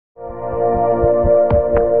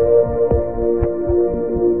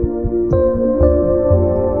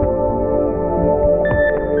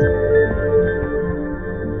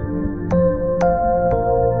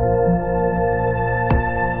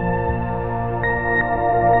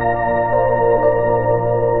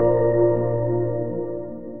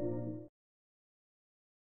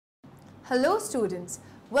Hello students,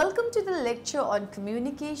 welcome to the lecture on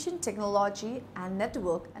communication technology and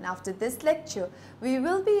network, and after this lecture we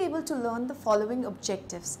will be able to learn the following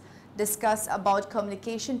objectives: discuss about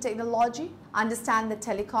communication technology, understand the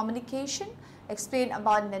telecommunication, explain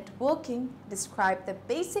about networking, describe the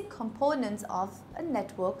basic components of a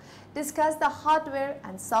network, discuss the hardware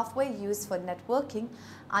and software used for networking,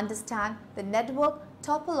 understand the network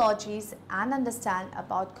topologies and understand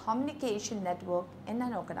about communication network in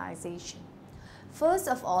an organization. First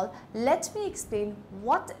of all, let me explain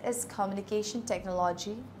what is communication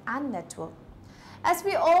technology and network. As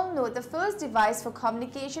we all know, the first device for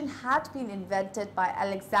communication had been invented by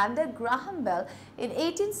Alexander Graham Bell in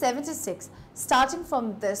 1876. Starting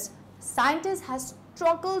from this, scientists have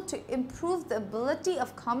struggled to improve the ability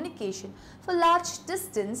of communication for large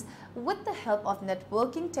distance with the help of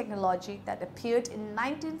networking technology that appeared in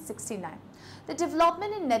 1969. The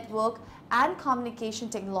development in network and communication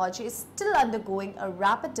technology is still undergoing a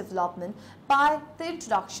rapid development by the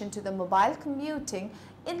introduction to the mobile computing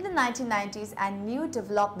in the 1990s, and new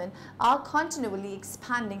development are continually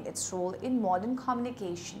expanding its role in modern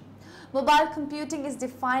communication. Mobile computing is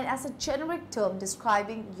defined as a generic term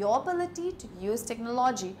describing your ability to use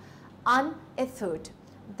technology unethered,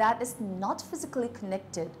 that is not physically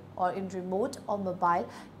connected or in remote or mobile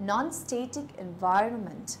non-static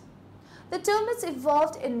environment. The term is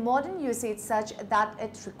evolved in modern usage such that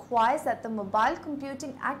it requires that the mobile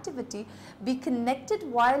computing activity be connected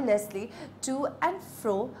wirelessly to and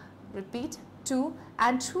fro, repeat, to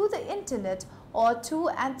and through the internet or to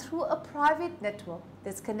and through a private network.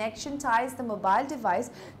 This connection ties the mobile device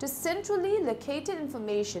to centrally located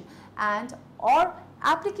information and or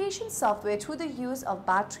application software through the use of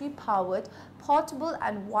battery-powered, portable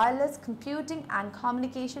and wireless computing and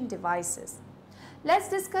communication devices. Let's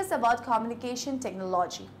discuss about communication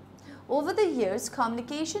technology. Over the years,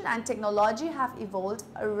 communication and technology have evolved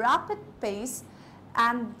at a rapid pace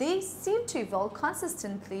and they seem to evolve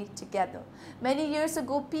consistently together. Many years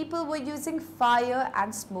ago, people were using fire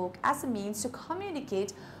and smoke as a means to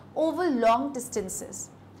communicate over long distances.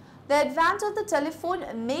 The advent of the telephone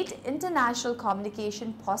made international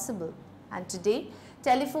communication possible, and today,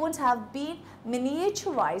 telephones have been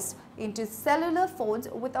miniaturized into cellular phones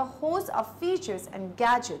with a host of features and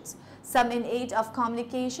gadgets, some in aid of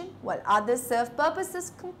communication, while others serve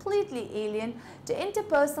purposes completely alien to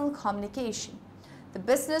interpersonal communication. The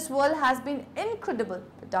business world has been incredible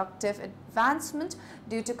productive advancement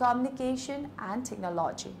due to communication and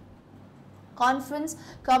technology. Conference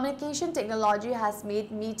communication technology has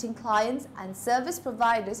made meeting clients and service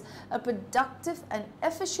providers a productive and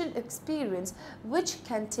efficient experience which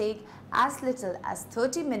can take as little as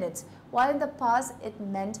 30 minutes, while in the past it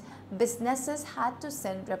meant businesses had to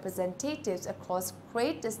send representatives across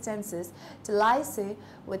great distances to liaise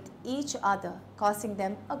with each other, costing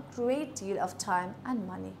them a great deal of time and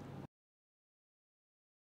money.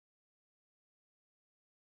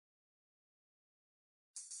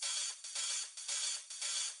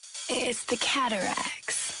 It's the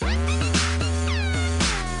cataracts.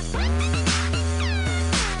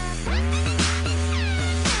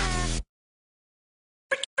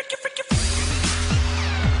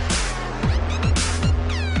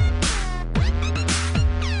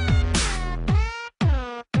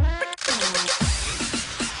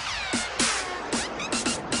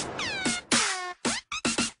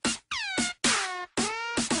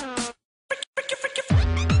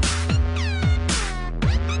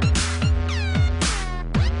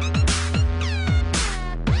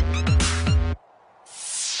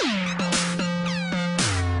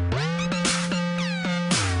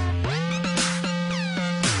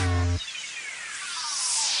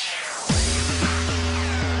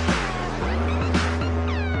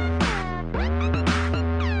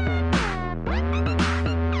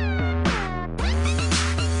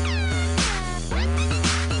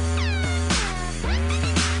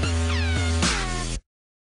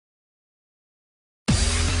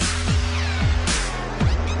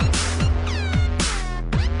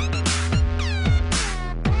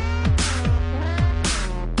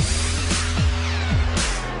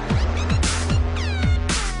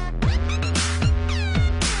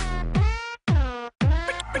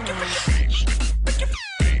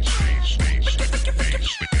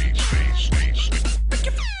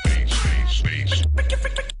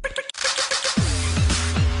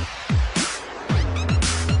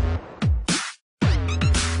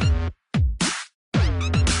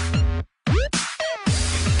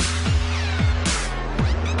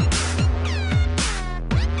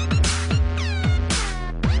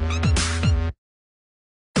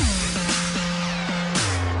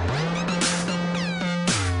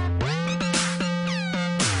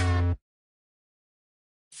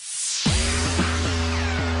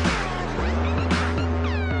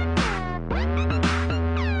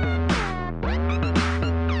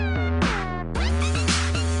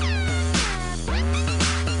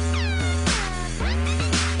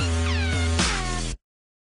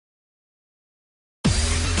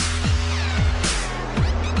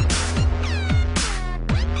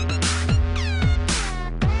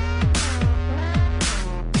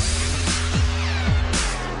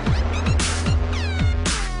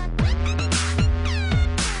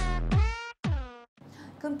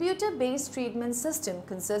 computer-based treatment system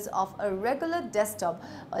consists of a regular desktop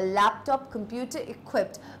or laptop computer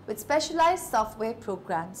equipped with specialized software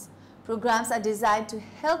programs. Programs are designed to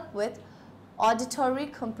help with auditory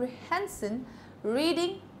comprehension,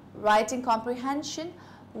 reading, writing comprehension,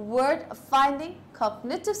 word finding,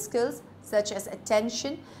 cognitive skills such as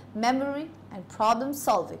attention, memory, and problem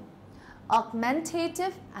solving.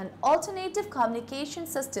 Augmentative and alternative communication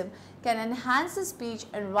system can enhance the speech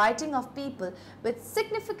and writing of people with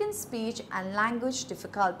significant speech and language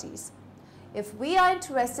difficulties. If we are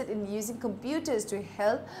interested in using computers to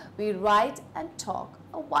help, we write and talk.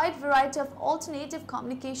 A wide variety of alternative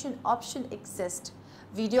communication options exist.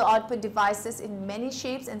 Video output devices in many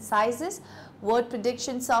shapes and sizes, word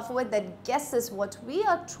prediction software that guesses what we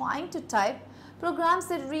are trying to type, programs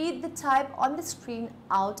that read the type on the screen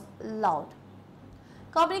out loud.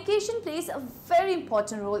 Communication plays a very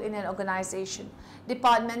important role in an organization.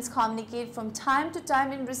 Departments communicate from time to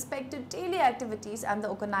time in respect to daily activities and the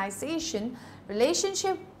organization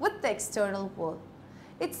relationship with the external world.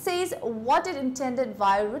 It says what it intended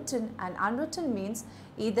via written and unwritten means,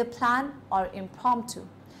 either planned or impromptu.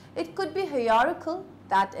 It could be hierarchical,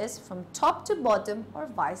 that is from top to bottom, or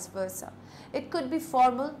vice versa. It could be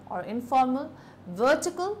formal or informal,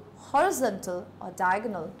 vertical, horizontal, or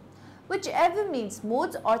diagonal. Whichever means,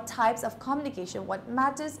 modes or types of communication, what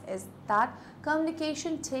matters is that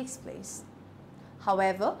communication takes place.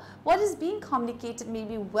 However, what is being communicated may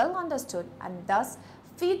be well understood and thus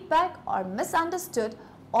feedback, or misunderstood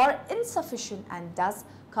or insufficient and thus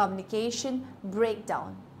communication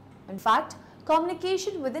breakdown. In fact,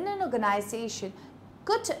 communication within an organization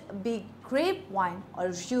could be grapevine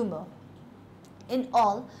or rumor. In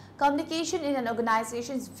all, communication in an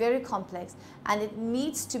organization is very complex and it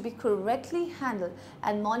needs to be correctly handled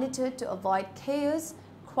and monitored to avoid chaos,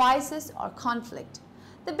 crisis, or conflict.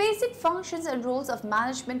 The basic functions and roles of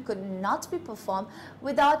management could not be performed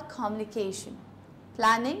without communication.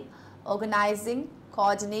 Planning, organizing,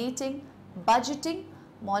 coordinating, budgeting,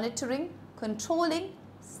 monitoring, controlling,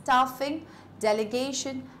 staffing,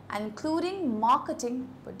 delegation, including marketing,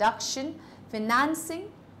 production,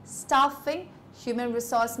 financing, staffing, human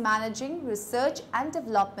resource managing, research and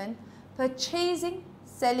development, purchasing,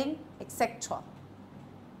 selling, etc.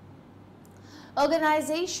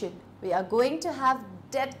 Organization, we are going to have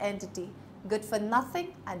dead entity, good for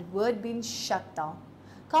nothing, and word being shut down.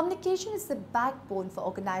 Communication is the backbone for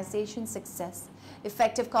organization success.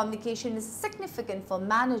 Effective communication is significant for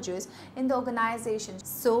managers in the organization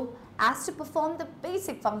so as to perform the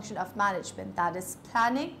basic function of management, that is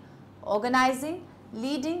planning, organizing,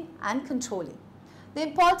 leading and controlling. The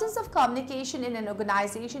importance of communication in an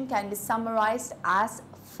organization can be summarized as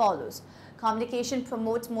follows. Communication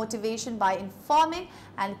promotes motivation by informing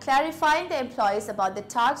and clarifying the employees about the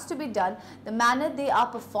tasks to be done, the manner they are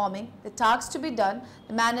performing the tasks to be done,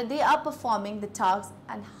 the manner they are performing the tasks,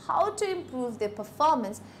 and how to improve their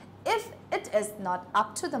performance if it is not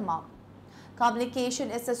up to the mark. Communication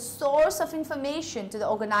is a source of information to the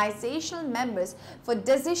organizational members for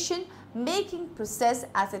decision-making process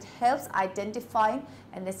as it helps identifying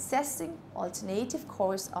and assessing alternative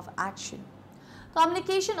course of action.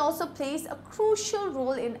 Communication also plays a crucial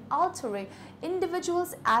role in altering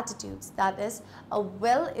individuals' attitudes. That is, a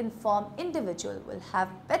well-informed individual will have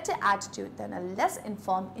better attitude than a less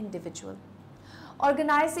informed individual.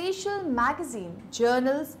 Organizational magazine,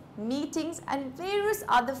 journals, meetings and various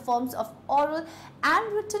other forms of oral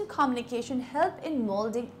and written communication help in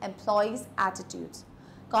molding employees' attitudes.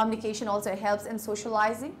 Communication also helps in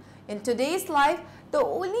socializing. In today's life, the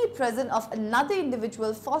only presence of another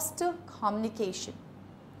individual fosters communication.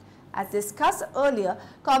 As discussed earlier,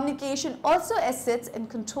 communication also assists in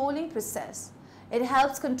controlling process. It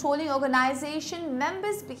helps controlling organization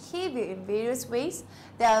members' behavior in various ways.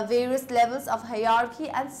 There are various levels of hierarchy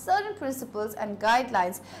and certain principles and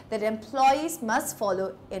guidelines that employees must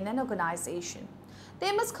follow in an organization.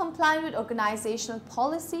 They must comply with organizational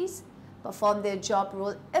policies, perform their job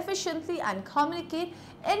role efficiently and communicate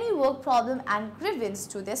any work problem and grievance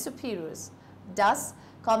to their superiors. Thus,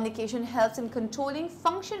 communication helps in controlling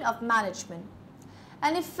function of management.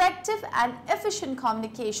 An effective and efficient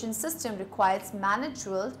communication system requires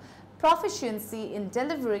managerial proficiency in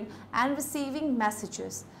delivering and receiving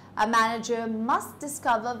messages. A manager must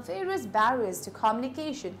discover various barriers to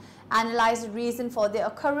communication, analyze the reason for their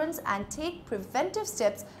occurrence and take preventive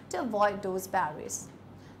steps to avoid those barriers.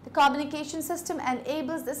 The communication system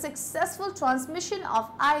enables the successful transmission of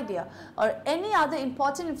idea or any other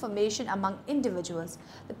important information among individuals.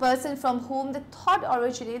 The person from whom the thought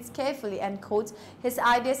originates carefully encodes his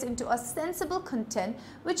ideas into a sensible content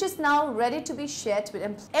which is now ready to be shared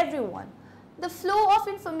with everyone. The flow of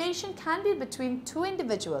information can be between two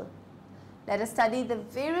individuals. Let us study the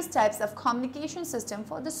various types of communication system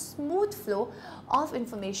for the smooth flow of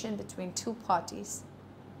information between two parties.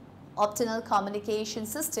 Optical communication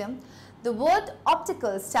system. The word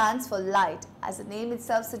optical stands for light. As the name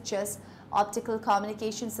itself suggests, optical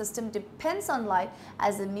communication system depends on light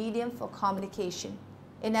as a medium for communication.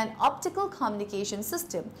 In an optical communication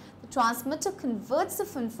system, the transmitter converts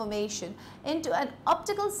the information into an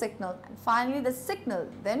optical signal, and finally the signal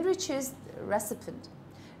then reaches the recipient.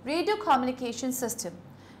 Radio communication system.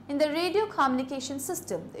 In the radio communication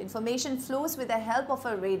system, the information flows with the help of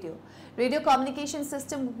a radio. Radio communication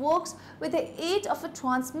system works with the aid of a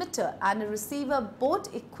transmitter and a receiver,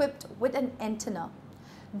 both equipped with an antenna.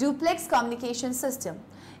 Duplex communication system.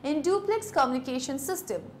 In duplex communication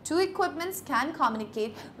system, two equipments can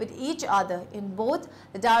communicate with each other in both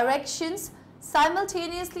the directions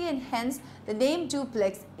simultaneously, and hence the name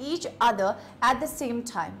duplex each other at the same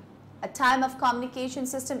time. A time of communication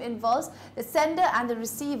system involves the sender and the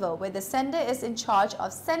receiver, where the sender is in charge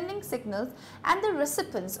of sending signals and the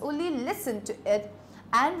recipients only listen to it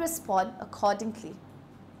and respond accordingly.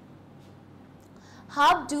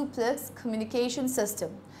 Half duplex communication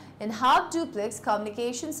system. In half duplex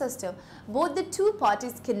communication system, both the two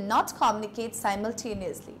parties cannot communicate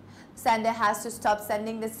simultaneously. The sender has to stop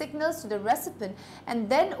sending the signals to the recipient, and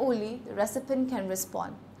then only the recipient can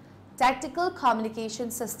respond. Tactical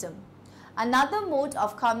communication system. Another mode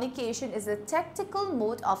of communication is the tactical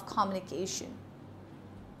mode of communication.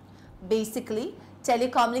 Basically,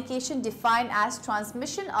 telecommunication defined as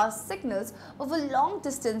transmission of signals over long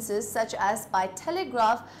distances, such as by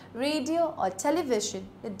telegraph, radio or television.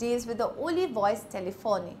 It deals with the only voice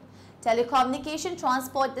telephony. Telecommunication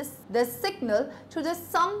transport the signal through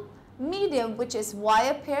some medium, which is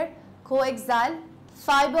wire pair, coaxial,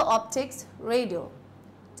 fiber optics, radio.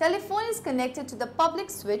 Telephone is connected to the public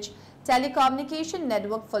switch telecommunication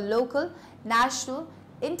network for local, national,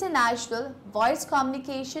 international, voice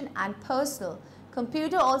communication and personal.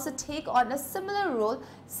 Computer also take on a similar role,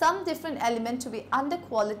 some different element to be under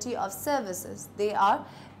quality of services. They are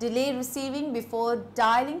delay receiving before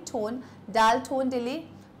dialing tone, dial tone delay,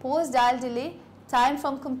 post dial delay, time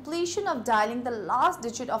from completion of dialing the last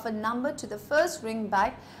digit of a number to the first ring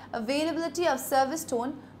back, availability of service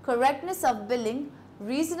tone, correctness of billing,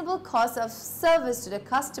 reasonable cost of service to the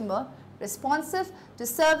customer, responsive to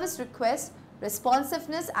service requests,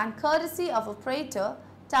 responsiveness and courtesy of operator,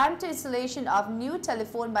 time to installation of new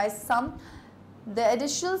telephone by some, the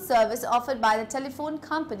additional service offered by the telephone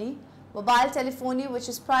company. Mobile telephony, which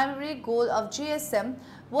is primary goal of GSM,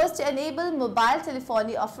 was to enable mobile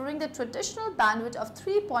telephony offering the traditional bandwidth of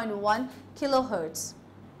 3.1 kHz.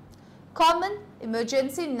 Common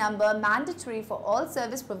emergency number mandatory for all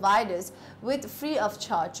service providers with free of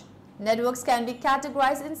charge. Networks can be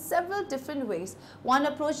categorized in several different ways. One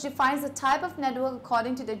approach defines the type of network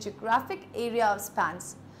according to the geographic area of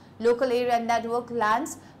spans. Local area network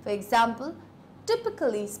LANs, for example,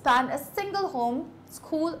 typically span a single home,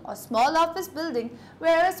 school or small office building,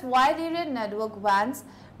 whereas wide area network WANs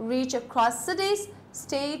reach across cities,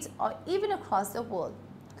 states or even across the world.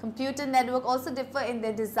 Computer network also differ in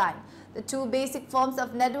their design. The two basic forms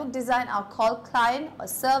of network design are called client or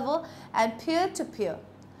server and peer-to-peer.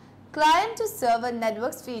 Client to server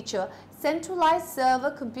networks feature centralized server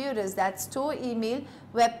computers that store email,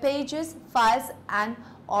 web pages, files and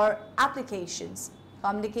or applications.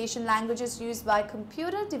 Communication languages used by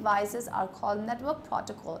computer devices are called network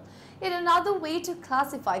protocol. Yet another way to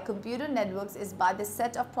classify computer networks is by the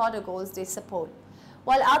set of protocols they support.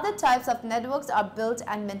 While other types of networks are built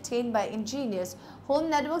and maintained by engineers, home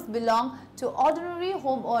networks belong to ordinary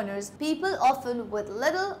homeowners, people often with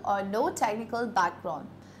little or no technical background.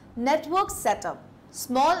 Network setup.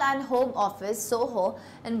 Small and home office (SOHO)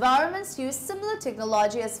 environments use similar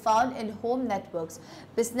technology as found in home networks.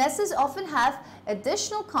 Businesses often have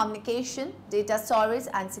additional communication, data storage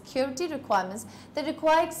and security requirements that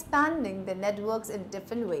require expanding their networks in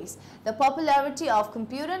different ways. The popularity of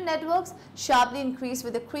computer networks sharply increased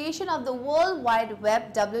with the creation of the World Wide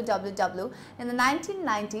Web (WWW) in the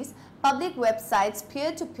 1990s, public websites,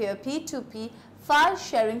 peer-to-peer P2P file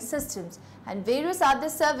sharing systems, and various other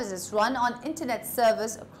services run on internet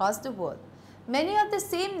servers across the world. Many of the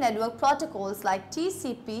same network protocols like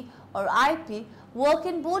TCP or IP work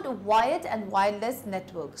in both wired and wireless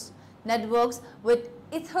networks. Networks with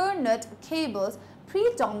Ethernet cables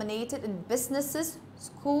predominated in businesses,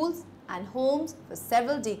 schools and homes for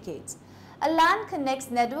several decades. A LAN connects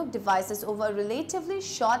network devices over a relatively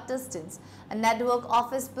short distance. A network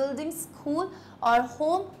office building, school or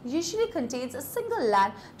home usually contains a single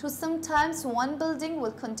LAN, though sometimes one building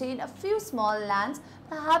will contain a few small LANs,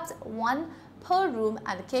 perhaps one per room,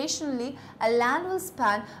 and occasionally a LAN will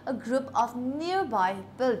span a group of nearby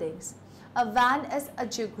buildings. A WAN is a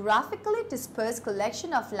geographically dispersed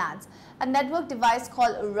collection of LANs. A network device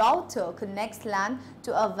called a router connects LAN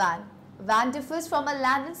to a WAN. WAN differs from a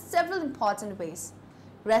LAN in several important ways.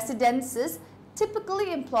 Residences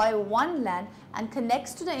typically employ one LAN and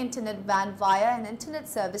connects to the internet WAN via an internet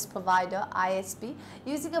service provider (ISP)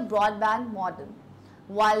 using a broadband modem.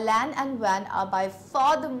 While LAN and WAN are by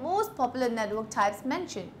far the most popular network types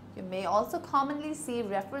mentioned, you may also commonly see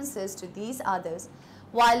references to these others.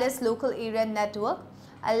 Wireless local area network,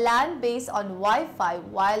 a LAN based on Wi-Fi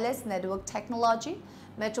wireless network technology.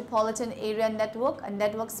 Metropolitan area network, a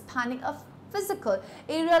network spanning a physical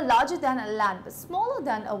area larger than a LAN but smaller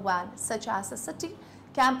than a WAN, such as a city.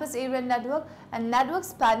 Campus area network, a network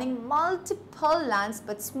spanning multiple LANs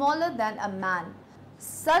but smaller than a MAN,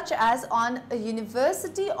 such as on a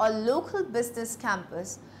university or local business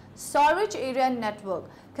campus. Storage area network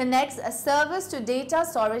connects a service to data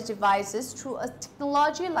storage devices through a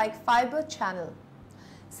technology like fiber channel.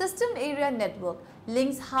 System area network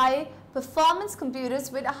links high performance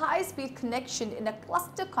computers with a high-speed connection in a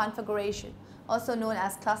cluster configuration, also known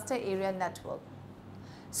as cluster area network.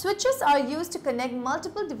 Switches are used to connect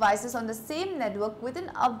multiple devices on the same network within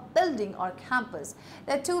a building or campus.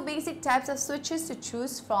 There are two basic types of switches to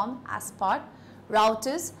choose from as part.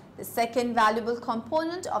 Routers, the second valuable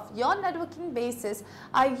component of your networking basis,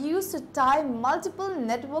 are used to tie multiple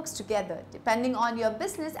networks together. Depending on your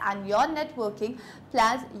business and your networking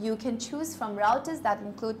plans, you can choose from routers that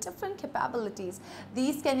include different capabilities.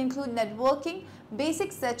 These can include networking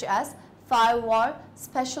basics such as firewall,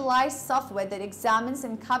 specialized software that examines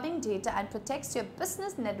incoming data and protects your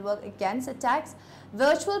business network against attacks,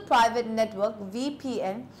 virtual private network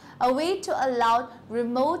 (VPN), a way to allow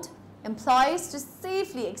remote employees to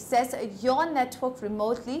safely access your network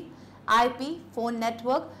remotely. IP, phone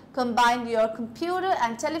network, combine your computer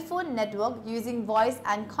and telephone network using voice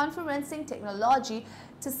and conferencing technology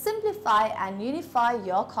to simplify and unify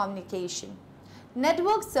your communication.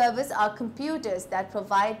 Network servers are computers that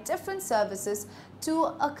provide different services to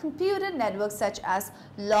a computer network, such as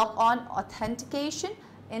log-on authentication,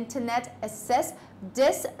 internet access,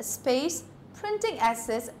 disk space, printing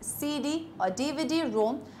access, CD or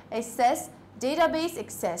DVD-ROM access, database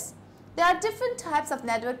access. There are different types of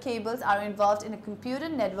network cables are involved in a computer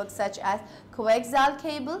network, such as coaxial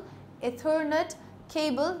cable, Ethernet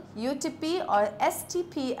cable, UTP or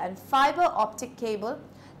STP, and fiber optic cable.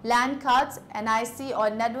 LAN cards, NIC or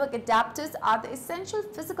network adapters are the essential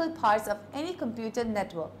physical parts of any computer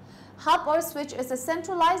network. Hub or switch is a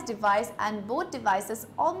centralized device, and both devices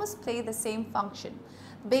almost play the same function.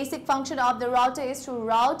 The basic function of the router is to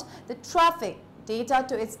route the traffic data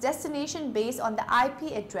to its destination based on the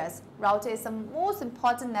IP address. Router is the most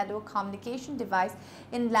important network communication device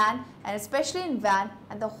in LAN and especially in WAN,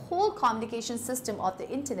 and the whole communication system of the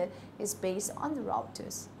internet is based on the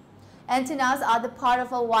routers. Antennas are the part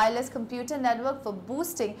of a wireless computer network for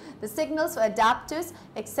boosting the signals for adapters,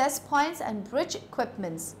 access points, and bridge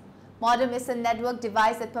equipments. Modem is a network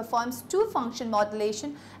device that performs two-function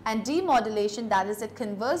modulation and demodulation, that is, it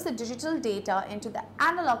converts the digital data into the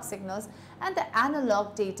analog signals and the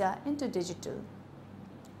analog data into digital.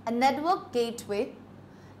 A network gateway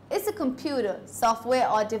is a computer, software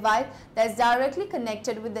or device that is directly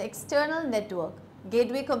connected with the external network.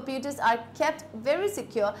 Gateway computers are kept very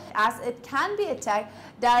secure as it can be attacked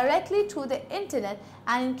directly through the internet,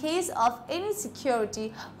 and in case of any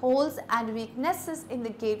security holes and weaknesses in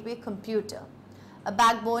the gateway computer. A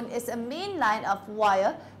backbone is a main line of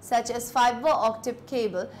wire, such as fiber optic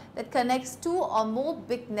cable, that connects two or more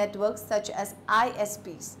big networks such as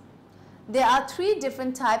ISPs. There are three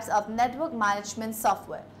different types of network management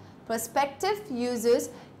software. Prospective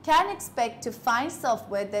users can expect to find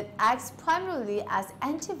software that acts primarily as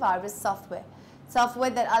antivirus software. Software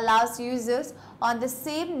that allows users on the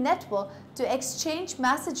same network to exchange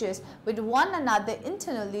messages with one another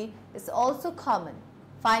internally is also common.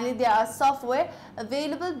 Finally, there are software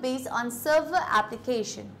available based on server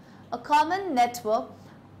application. A common network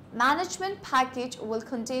management package will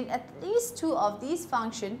contain at least two of these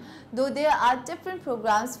functions, though there are different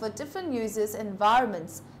programs for different users'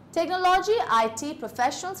 environments. Technology IT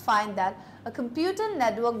professionals find that a computer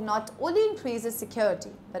network not only increases security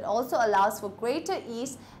but also allows for greater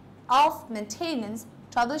ease of maintenance,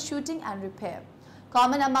 troubleshooting and repair.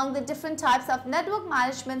 Common among the different types of network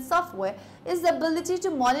management software is the ability to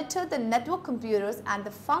monitor the network computers and the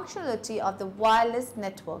functionality of the wireless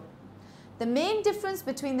network. The main difference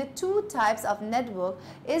between the two types of network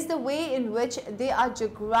is the way in which they are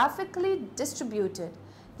geographically distributed.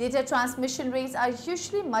 Data transmission rates are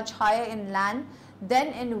usually much higher in LAN than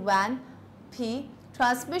in WAN-P.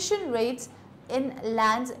 Transmission rates in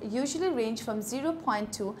LANs usually range from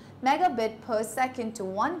 0.2 megabit per second to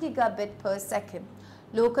 1 gigabit per second.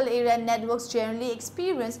 Local area networks generally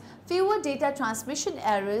experience fewer data transmission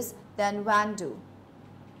errors than WAN do.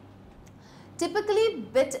 Typically,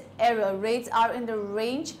 bit error rates are in the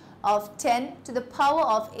range of 10 to the power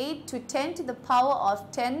of 8 to 10 to the power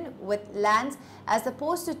of 10 with LANs, as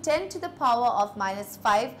opposed to 10 to the power of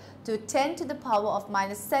 -5 to 10 to the power of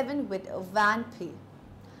 -7 with WAN-P.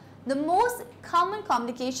 The most common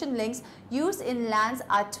communication links used in LANs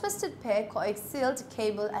are twisted pair, coaxial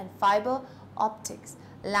cable, and fiber optics.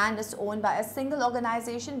 LAN is owned by a single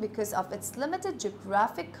organization because of its limited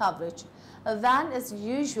geographic coverage. A WAN is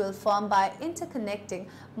usually formed by interconnecting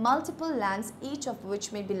multiple LANs, each of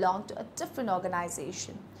which may belong to a different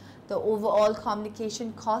organization. The overall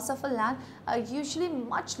communication costs of a LAN are usually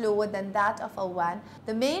much lower than that of a WAN.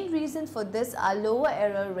 The main reason for this are lower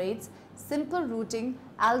error rates, simple routing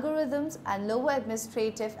algorithms, and lower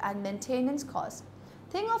administrative and maintenance costs.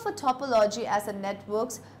 Think of a topology as a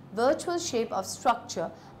network's virtual shape of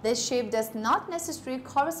structure. This shape does not necessarily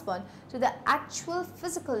correspond to the actual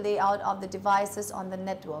physical layout of the devices on the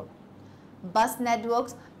network. Bus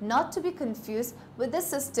networks, not to be confused with the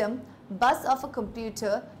system bus of a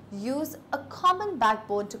computer, use a common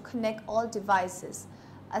backbone to connect all devices.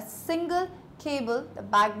 A single cable, the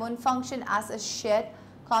backbone, functions as a shared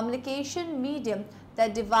communication medium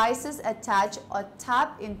that devices attach or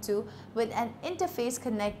tap into with an interface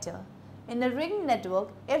connector. In a ring network,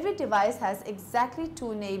 every device has exactly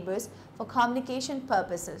two neighbors for communication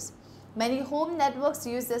purposes. Many home networks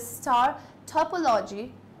use the star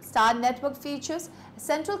topology. Star network features a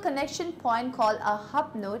central connection point called a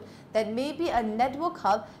hub node that may be a network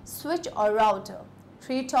hub, switch, or router.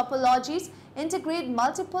 Tree topologies integrate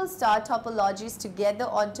multiple star topologies together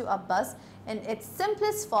onto a bus. In its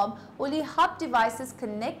simplest form, only hub devices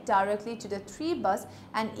connect directly to the tree bus,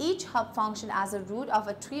 and each hub functions as a root of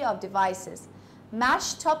a tree of devices.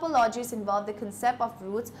 Mesh topologies involve the concept of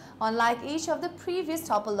roots. Unlike each of the previous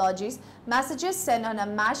topologies, messages sent on a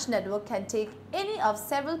mesh network can take any of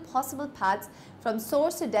several possible paths from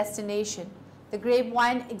source to destination. The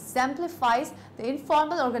grapevine exemplifies the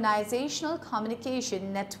informal organizational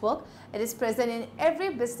communication network. It is present in every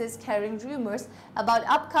business carrying rumors about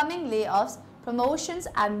upcoming layoffs, promotions,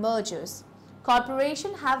 and mergers.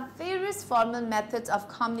 Corporations have various formal methods of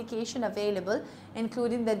communication available,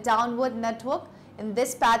 including the downward network. In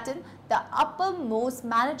this pattern, the uppermost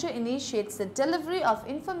manager initiates the delivery of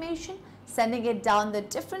information, sending it down the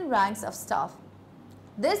different ranks of staff.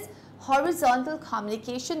 This horizontal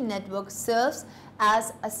communication network serves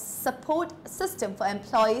as a support system for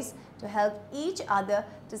employees to help each other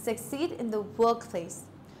to succeed in the workplace.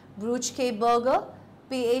 Bruce K. Berger,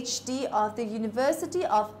 PhD of the University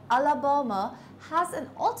of Alabama, has an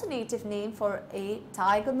alternative name for a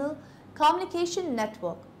diagonal communication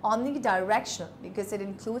network, omnidirectional, because it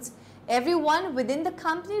includes everyone within the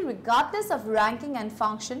company regardless of ranking and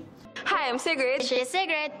function. Hi, I'm Sigrid. She's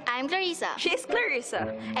Sigrid. I'm Clarissa. She's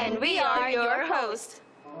Clarissa. And we are your hosts.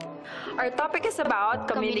 Our topic is about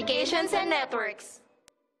Communications and networks.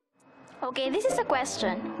 Okay, this is a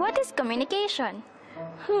question. What is communication?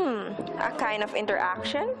 A kind of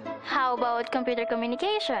interaction. How about computer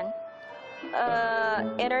communication?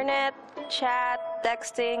 Internet, chat,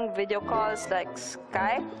 texting, video calls like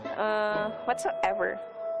Skype, whatsoever.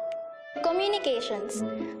 Communications.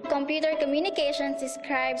 Computer communications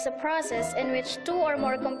describes a process in which two or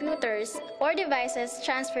more computers or devices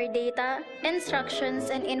transfer data, instructions,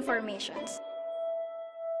 and informations.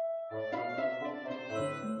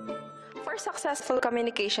 For successful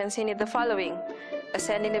communications, you need the following: a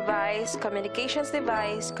sending device, communications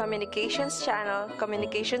channel,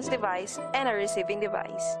 communications device, and a receiving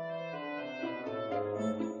device.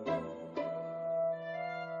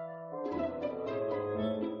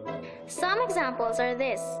 Some examples are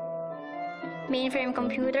this: mainframe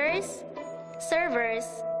computers, servers,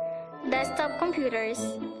 desktop computers,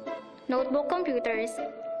 notebook computers,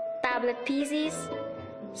 tablet PCs,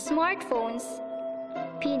 smartphones,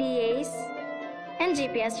 PDAs, and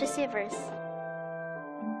GPS receivers.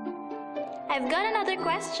 I've got another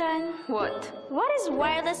question. What? What is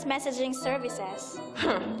wireless messaging services?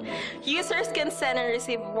 Users can send and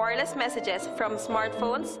receive wireless messages from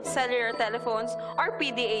smartphones, cellular telephones, or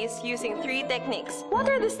PDAs using 3 techniques. What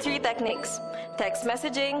are these 3 techniques? Text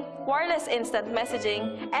messaging, wireless instant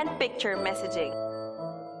messaging, and picture messaging.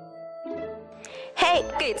 Hey,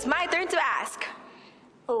 okay, it's my turn to ask.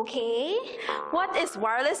 Okay. What is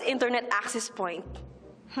wireless internet access point?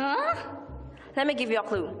 Huh? Let me give you a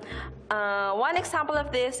clue. One example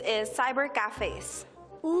of this is cyber cafes.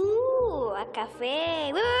 Ooh, a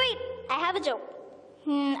cafe. Wait. I have a joke.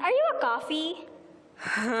 Are you a coffee?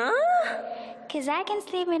 Huh? 'Cause I can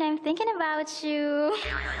sleep when I'm thinking about you.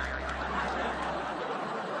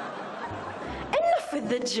 Enough with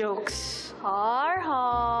the jokes.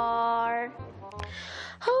 Har.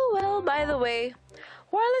 Oh well, by the way,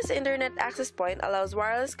 wireless internet access point allows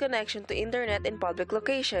wireless connection to internet in public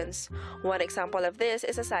locations. One example of this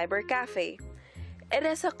is a cyber cafe. It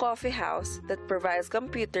is a coffee house that provides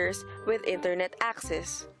computers with internet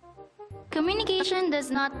access. Communication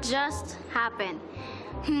does not just happen.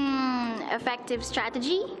 Effective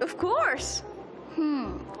strategy? Of course!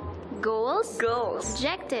 Goals? Goals.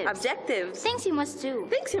 Objectives? Objectives. Things you must do.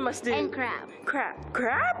 Things you must do. And crap.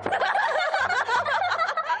 Crap?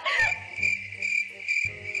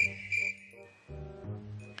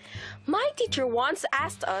 My teacher once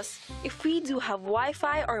asked us if we do have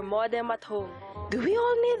Wi-Fi or modem at home. Do we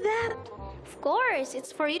all need that? Of course,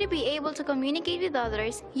 it's for you to be able to communicate with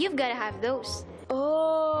others. You've got to have those.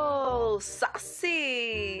 Oh,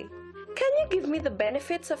 sassy! Can you give me the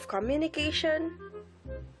benefits of communication?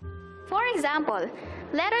 For example,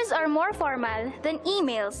 letters are more formal than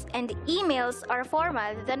emails, and emails are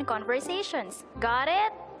formal than conversations. Got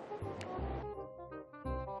it?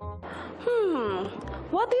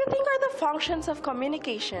 What do you think are the functions of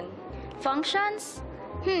communication? Functions?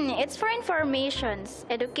 It's for informations,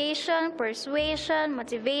 education, persuasion,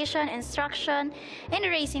 motivation, instruction, and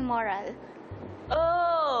raising morale.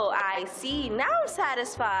 Oh, I see. Now I'm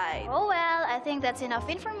satisfied. Oh well, I think that's enough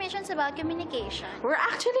information about communication. We're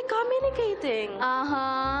actually communicating.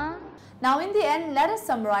 Uh-huh. Now in the end, let us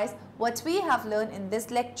summarize what we have learned in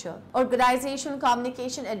this lecture. Organizational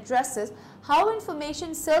communication addresses how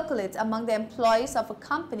information circulates among the employees of a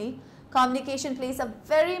company. Communication plays a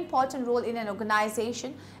very important role in an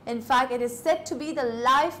organization. In fact, it is said to be the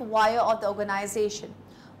life wire of the organization.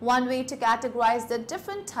 One way to categorize the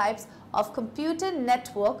different types of computer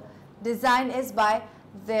network design is by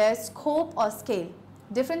their scope or scale.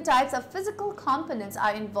 Different types of physical components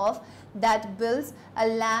are involved that builds a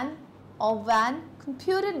LAN or WAN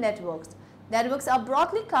computer networks. Networks are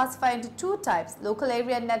broadly classified into 2 types: local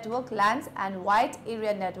area network LANs and wide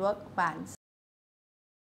area network WANs.